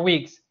 4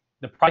 weeks,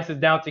 the price is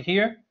down to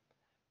here,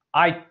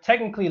 I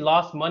technically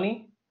lost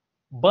money,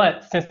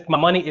 but since my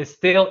money is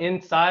still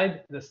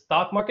inside the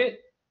stock market,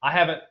 I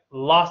haven't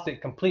lost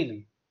it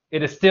completely.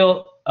 It is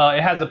still,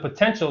 it has the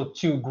potential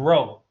to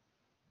grow.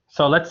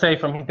 So let's say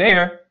from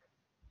there,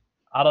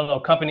 I don't know,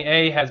 company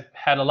A has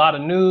had a lot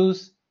of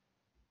news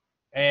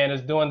and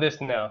is doing this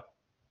now.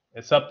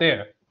 It's up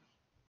there.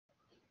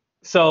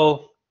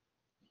 So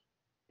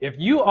if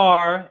you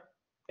are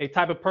a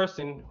type of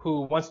person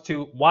who wants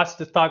to watch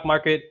the stock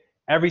market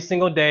every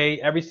single day,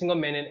 every single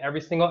minute,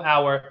 every single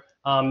hour,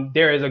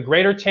 there is a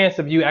greater chance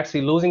of you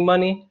actually losing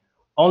money,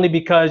 only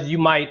because you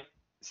might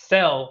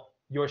sell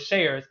your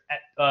shares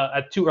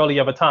at too early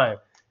of a time.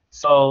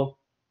 So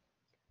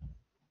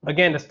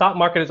again, the stock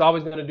market is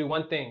always going to do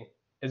one thing.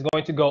 It's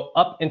going to go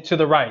up and to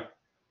the right.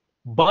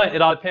 But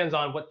it all depends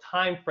on what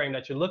time frame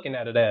that you're looking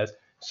at it as.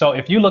 So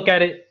if you look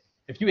at it,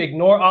 if you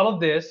ignore all of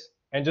this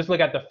and just look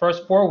at the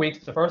first 4 weeks,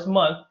 the first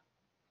month,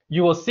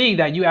 you will see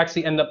that you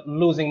actually end up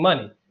losing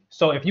money.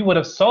 So if you would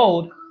have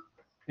sold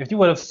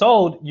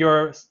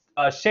your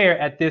share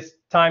at this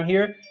time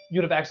here,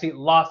 you'd have actually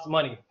lost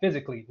money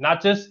physically,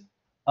 not just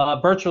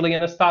virtually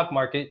in the stock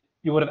market.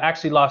 You would have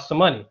actually lost some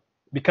money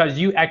because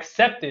you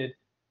accepted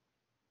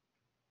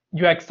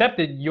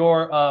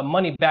your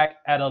money back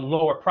at a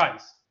lower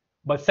price.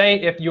 But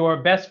say if your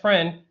best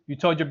friend, you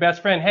told your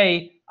best friend,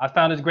 hey, I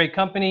found this great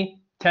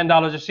company,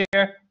 $10 a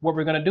share. What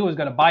we're going to do is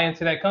going to buy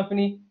into that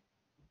company.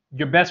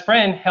 Your best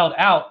friend held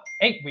out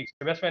 8 weeks.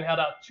 Your best friend held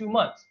out 2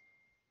 months.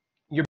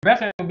 Your best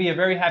friend will be a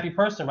very happy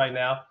person right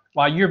now,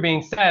 while you're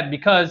being sad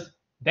because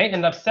they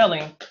end up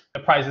selling, the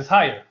price is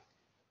higher.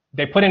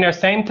 They put in their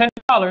same $10.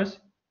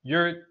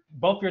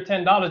 Both your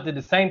 $10 did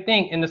the same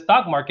thing in the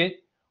stock market,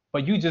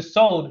 but you just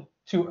sold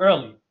too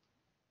early.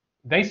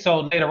 they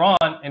sold later on,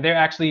 and they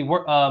actually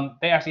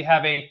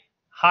have a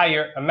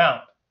higher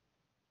amount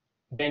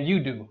than you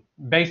do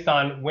based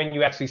on when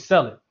you actually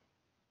sell it.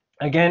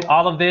 Again,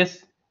 all of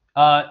this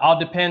all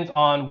depends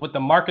on what the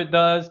market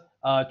does.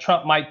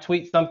 Trump might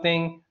tweet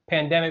something,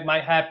 pandemic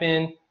might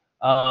happen.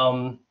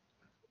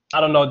 I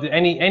don't know.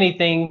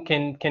 Anything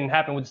can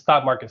happen with the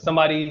stock market.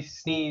 Somebody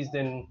sneezed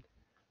and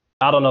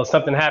I don't know,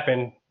 something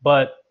happened,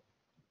 but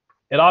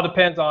it all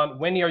depends on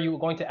when are you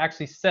going to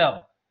actually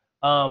sell.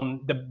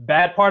 The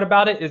bad part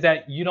about it is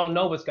that you don't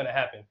know what's going to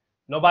happen.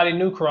 Nobody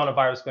knew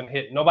coronavirus was going to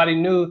hit. Nobody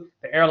knew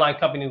the airline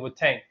company would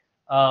tank.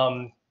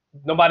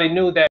 Nobody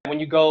knew that when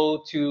you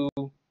go to,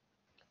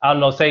 I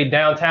don't know, say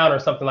downtown or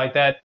something like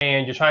that,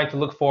 and you're trying to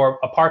look for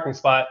a parking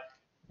spot,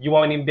 you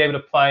won't even be able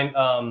to find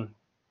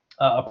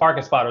a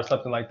parking spot or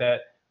something like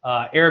that.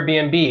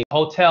 Airbnb,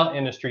 hotel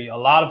industry, a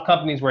lot of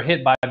companies were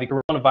hit by the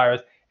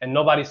coronavirus and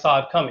nobody saw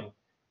it coming.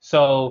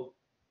 So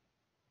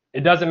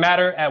it doesn't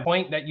matter at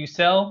point that you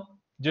sell,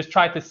 just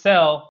try to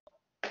sell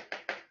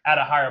at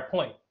a higher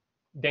point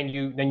than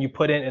you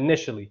put in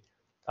initially.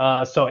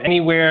 So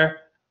anywhere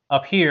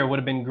up here would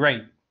have been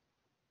great.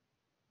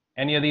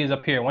 Any of these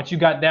up here. Once you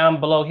got down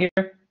below here,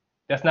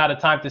 that's not a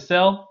time to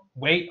sell.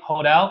 Wait,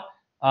 hold out.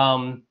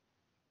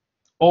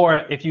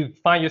 Or if you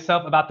find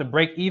yourself about to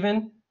break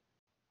even,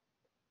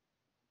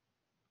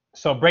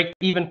 so break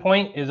even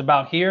point is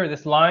about here,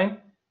 this line.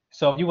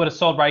 So if you would have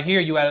sold right here,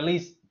 you at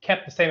least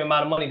kept the same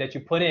amount of money that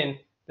you put in.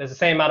 That's the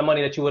same amount of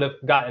money that you would have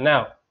gotten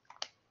out.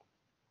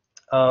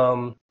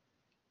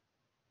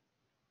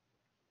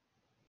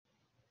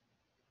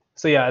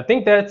 So yeah, I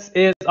think that's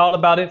all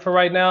about it for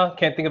right now.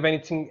 Can't think of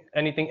anything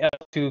else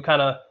to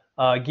kind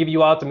of give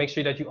you out to make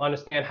sure that you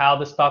understand how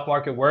the stock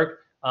market works.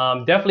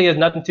 Definitely is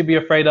nothing to be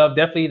afraid of.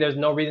 Definitely there's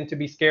no reason to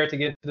be scared to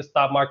get into the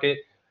stock market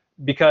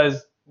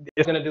because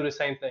it's going to do the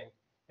same thing.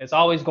 It's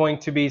always going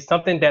to be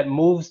something that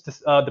moves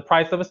the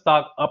price of a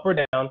stock up or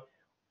down,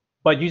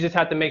 but you just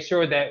have to make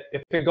sure that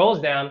if it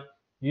goes down,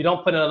 you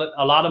don't put in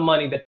a lot of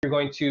money that you're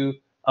going to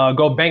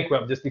go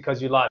bankrupt just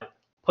because you lied.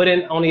 Put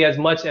in only as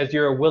much as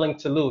you're willing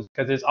to lose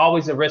because there's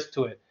always a risk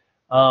to it.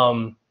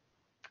 And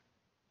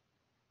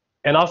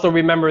also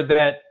remember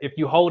that if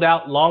you hold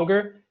out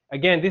longer,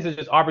 again, these are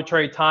just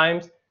arbitrary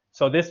times.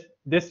 So this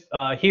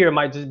here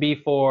might just be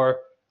for,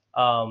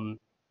 I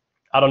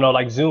don't know,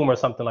 like Zoom or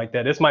something like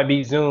that. This might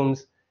be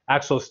Zoom's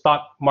actual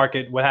stock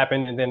market, what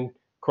happened, and then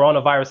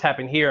coronavirus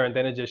happened here, and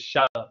then it just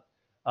shot up.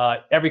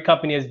 Every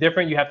company is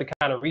different. You have to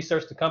kind of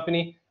research the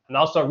company and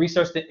also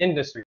research the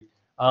industry.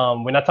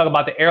 When I talk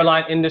about the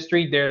airline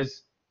industry,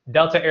 there's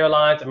Delta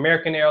Airlines,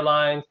 American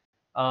Airlines,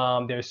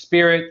 there's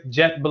Spirit,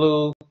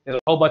 JetBlue. There's a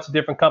whole bunch of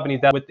different companies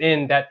that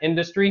within that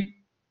industry.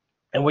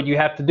 And what you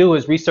have to do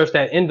is research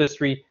that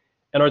industry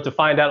in order to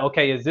find out,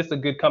 okay, is this a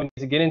good company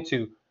to get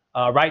into?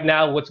 Right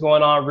now, what's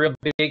going on real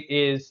big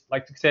is,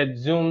 like I said,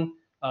 Zoom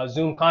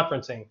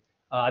conferencing.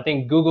 I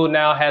think Google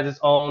now has its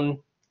own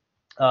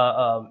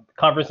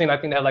conferencing. I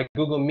think they have like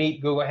Google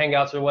Meet, Google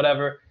Hangouts, or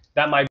whatever.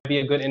 That might be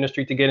a good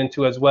industry to get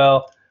into as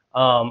well. A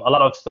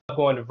lot of stuff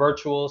going to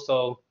virtual,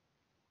 so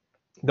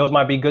those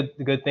might be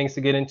good things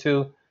to get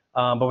into.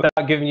 But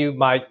without giving you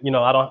my,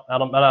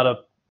 I'm not a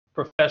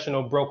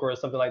professional broker or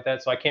something like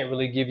that, so I can't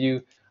really give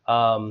you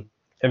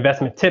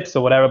investment tips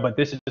or whatever. But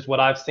this is just what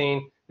I've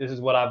seen. This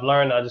is what I've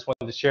learned. I just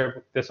wanted to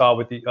share this all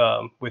with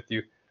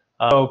you.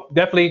 So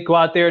definitely go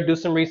out there, do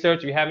some research.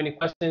 If you have any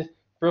questions,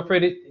 feel free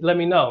to let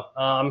me know.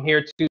 I'm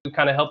here to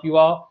kind of help you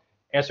all,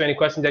 answer any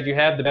questions that you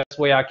have the best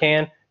way I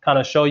can, kind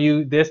of show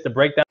you the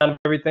breakdown of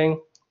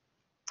everything.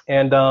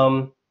 And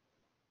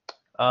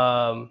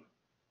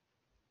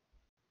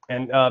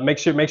make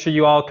sure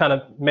you all kind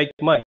of make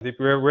money. If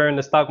we're in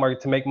the stock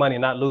market to make money,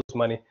 not lose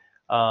money.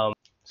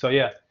 So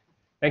yeah,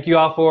 thank you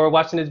all for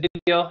watching this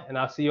video, and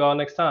I'll see you all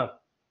next time.